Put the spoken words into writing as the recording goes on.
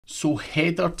So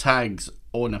header tags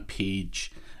on a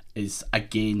page is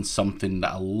again something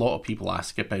that a lot of people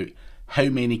ask about. How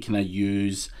many can I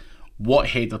use? What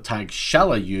header tags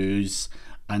shall I use?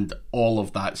 And all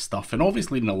of that stuff. And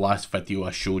obviously in the last video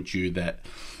I showed you that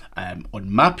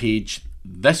on my page,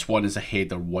 this one is a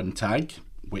header 1 tag,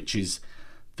 which is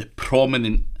the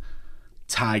prominent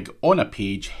tag on a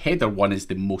page. Header 1 is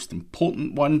the most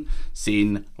important one,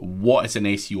 saying what is an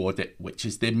SEO audit, which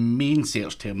is the main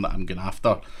search term that I'm going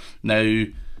after. Now,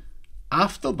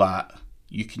 after that,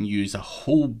 you can use a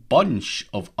whole bunch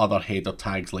of other header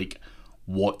tags like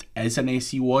what is an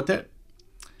SEO audit,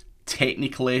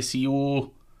 technical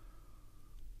SEO,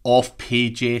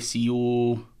 off-page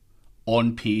SEO,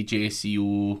 on-page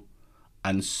SEO,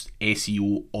 and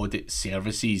SEO audit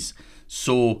services.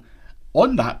 So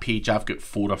on that page, I've got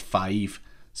 4 or 5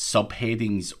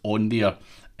 subheadings on there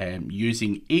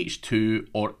using H2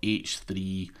 or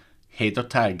H3 header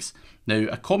tags. Now,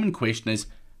 a common question is,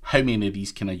 how many of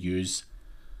these can I use?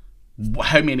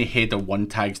 How many header 1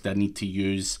 tags do I need to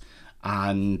use?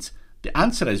 And the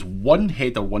answer is 1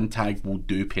 header 1 tag will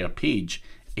do per page.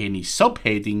 Any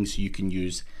subheadings, you can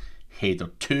use header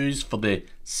 2s for the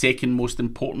second most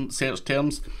important search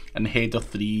terms, and header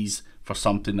 3s for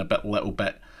something a little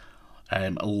bit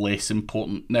less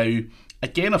important. Now,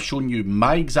 again, I've shown you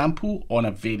my example on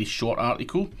a very short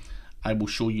article. I will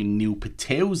show you Neil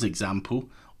Patel's example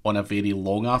on a very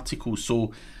long article.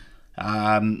 So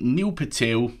Neil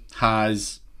Patel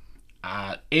has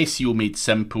SEO Made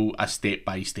Simple, a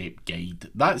step-by-step guide.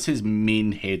 That's his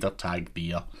main header tag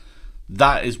there.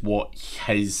 That is what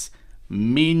his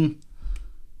main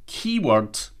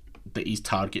keyword that he's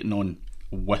targeting on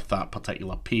with that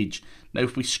particular page. Now,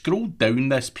 if we scroll down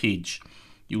this page,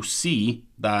 you'll see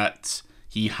that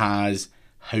he has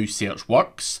how search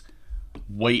works,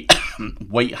 white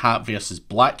hat versus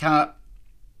black hat.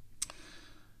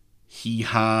 He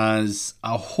has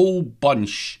a whole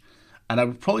bunch, and I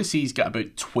would probably say he's got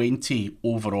about 20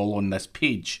 overall on this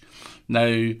page.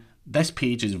 Now, this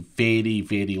page is very,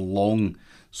 very long,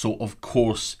 so of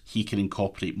course he can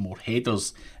incorporate more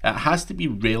headers. It has to be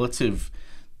relative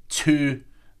to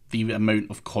the amount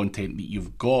of content that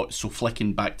you've got. So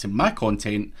flicking back to my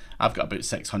content, I've got about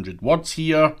 600 words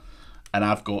here, and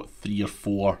I've got 3 or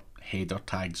 4 header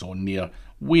tags on there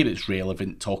where it's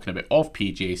relevant, talking about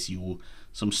off-page SEO,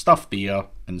 some stuff there,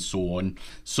 and so on.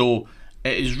 So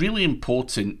it is really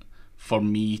important for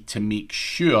me to make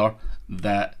sure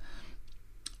that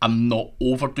I'm not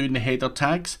overdoing the header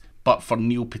tags, but for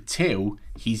Neil Patel,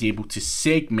 he's able to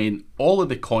segment all of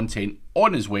the content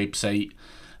on his website,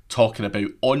 talking about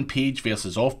on-page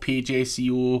versus off-page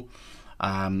SEO.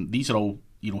 These are all,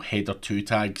 header 2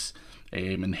 tags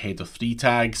and header 3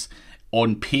 tags.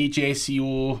 On-page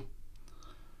SEO,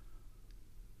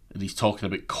 and he's talking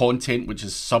about content, which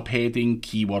is subheading,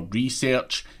 keyword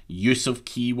research, use of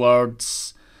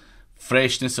keywords,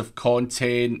 freshness of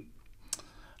content,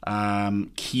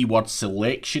 keyword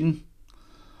selection.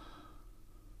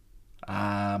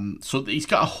 So he's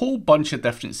got a whole bunch of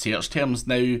different search terms.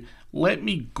 Now, let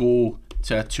me go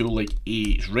to a tool like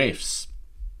Ahrefs,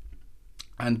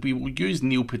 and we will use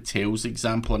Neil Patel's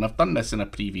example, and I've done this in a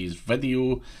previous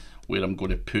video where I'm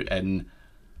going to put in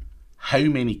how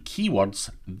many keywords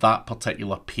that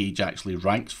particular page actually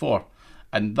ranks for.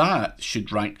 And that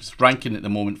should ranking at the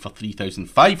moment for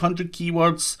 3,500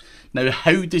 keywords. Now,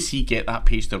 how does he get that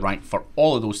page to rank for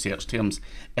all of those search terms?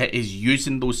 It is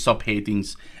using those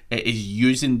subheadings. It is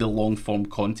using the long form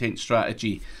content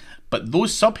strategy. But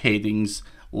those subheadings,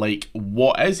 like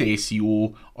what is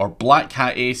SEO, or black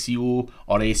hat SEO,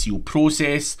 or SEO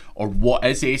process, or what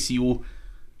is SEO,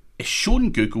 is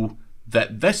shown Google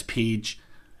that this page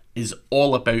is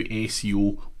all about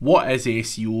SEO. What is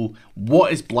SEO?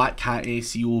 What is black hat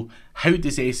SEO? How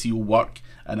does SEO work?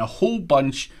 And a whole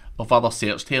bunch of other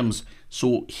search terms.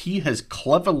 So he has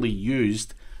cleverly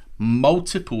used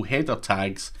multiple header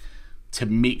tags to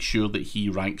make sure that he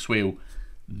ranks well.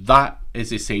 That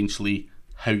is essentially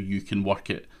how you can work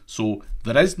it. So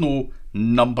there is no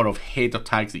number of header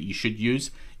tags that you should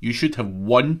use. You should have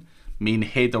one main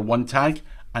header 1 tag,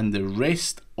 and the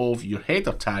rest of your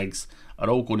header tags are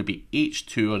all going to be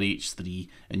H2 or H3,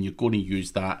 and you're going to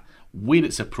use that where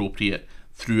it's appropriate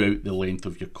throughout the length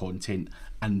of your content.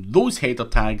 And those header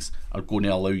tags are going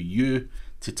to allow you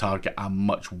to target a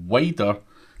much wider,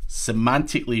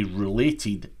 semantically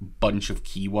related bunch of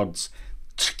keywords.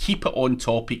 Keep it on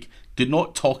topic. Do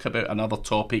not talk about another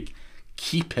topic.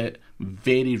 Keep it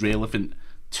very relevant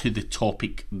to the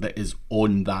topic that is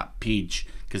on that page,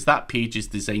 because that page is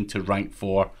designed to rank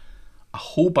for a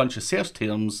whole bunch of search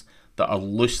terms that are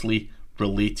loosely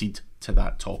related to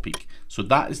that topic. So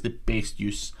that is the best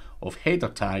use of header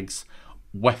tags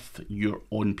with your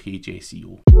on-page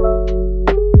SEO.